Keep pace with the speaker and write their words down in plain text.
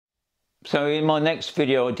So in my next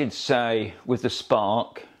video I did say with the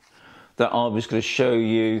Spark that I was going to show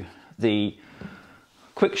you the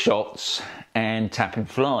quick shots and tap and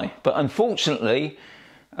fly, but unfortunately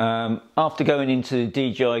after going into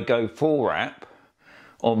the DJI Go 4 app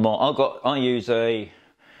on my, I use a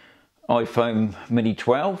iPhone Mini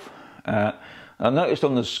 12, I noticed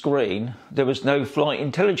on the screen there was no flight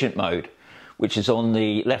intelligent mode, which is on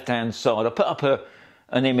the left hand side. I put up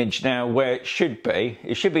an image now where it should be.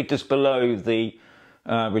 It should be just below the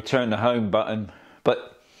return to home button,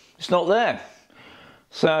 but it's not there.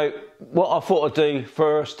 So what I thought I'd do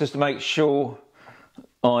first, just to make sure,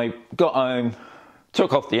 I got home,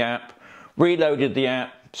 took off the app, reloaded the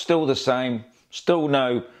app, still the same, still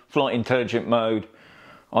no flight intelligent mode.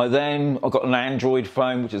 I got an Android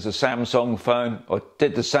phone, which is a Samsung phone. I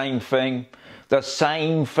did the same thing.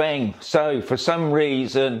 So for some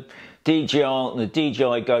reason, DJI and the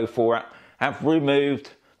DJI Go 4 app have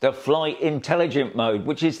removed the flight intelligent mode,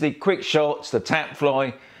 which is the quick shots, the tap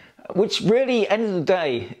fly, which really, end of the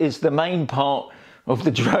day, is the main part of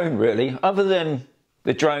the drone, really. Other than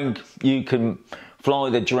the drone, you can fly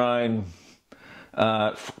the drone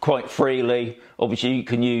quite freely. Obviously, you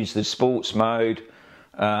can use the sports mode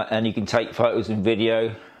and you can take photos and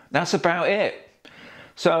video. That's about it.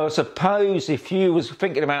 So I suppose if you was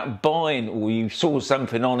thinking about buying, or you saw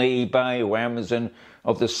something on eBay or Amazon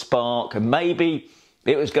of the Spark, and maybe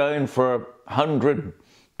it was going for $100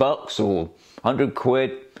 or 100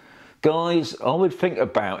 quid, guys, I would think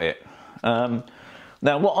about it. Now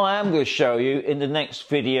what I am going to show you in the next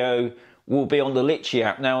video will be on the Litchi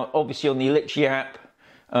app. Now obviously on the Litchi app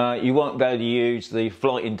you won't be able to use the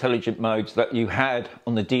flight intelligent modes that you had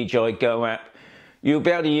on the DJI Go app. You'll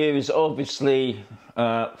be able to use obviously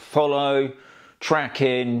follow,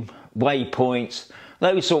 tracking, waypoints,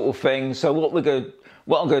 those sort of things. So what I'm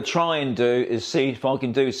going to try and do is see if I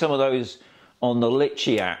can do some of those on the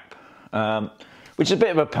Litchi app, which is a bit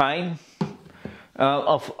of a pain.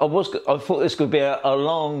 I thought this could be a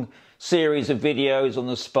long series of videos on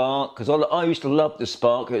the Spark, because I used to love the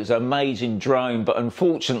Spark. It was an amazing drone, but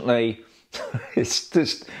unfortunately it's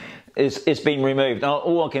been removed. Now,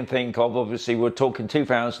 all I can think of, obviously we're talking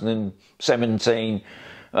 2017,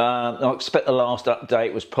 I expect the last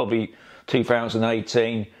update was probably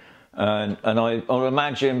 2018, and I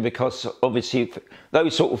imagine, because obviously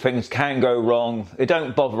those sort of things can go wrong, they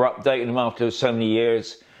don't bother updating them after so many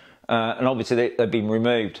years, and obviously they've been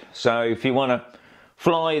removed. So if you want to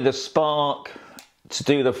fly the Spark to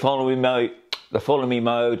do the follow me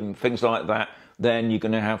mode and things like that, then you're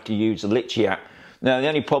going to have to use the Litchi app. Now the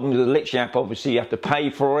only problem with the Litchi app, obviously you have to pay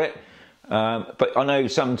for it, but I know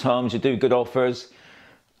sometimes you do good offers.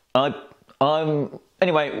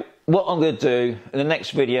 Anyway, what I'm going to do in the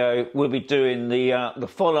next video, we'll be doing the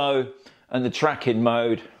follow and the tracking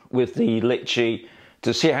mode with the Litchi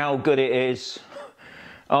to see how good it is.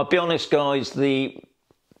 I'll be honest guys, the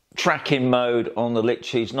tracking mode on the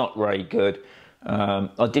Litchi is not very good.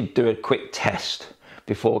 I did do a quick test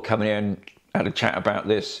before coming here and had a chat about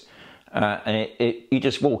this, and you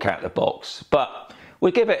just walk out the box, but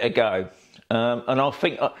we'll give it a go, and I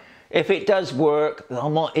think if it does work, I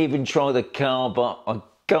might even try the car, but I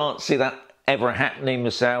can't see that ever happening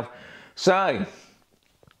myself. So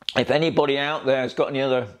if anybody out there has got any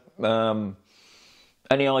other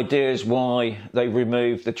any ideas why they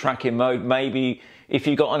removed the tracking mode, maybe if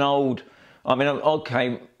you got an old, I mean,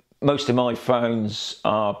 okay, most of my phones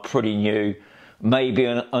are pretty new, maybe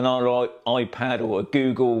an iPad or a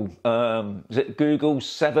Google, is it Google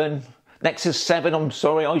 7? Nexus 7, I'm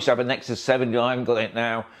sorry, I used to have a Nexus 7, I haven't got it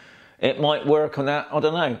now. It might work on that, I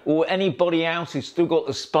don't know. Or anybody else who's still got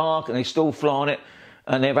the Spark and they still flying it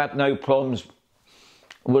and they've had no problems,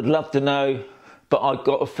 would love to know, but I've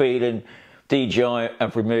got a feeling DJI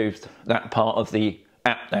have removed that part of the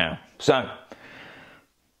app now. So,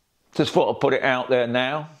 just thought I'd put it out there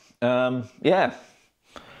now. Yeah.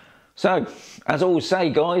 So, as I always say,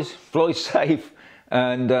 guys, fly safe.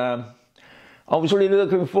 And I was really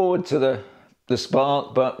looking forward to the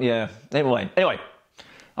Spark, but yeah. Anyway,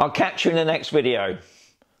 I'll catch you in the next video.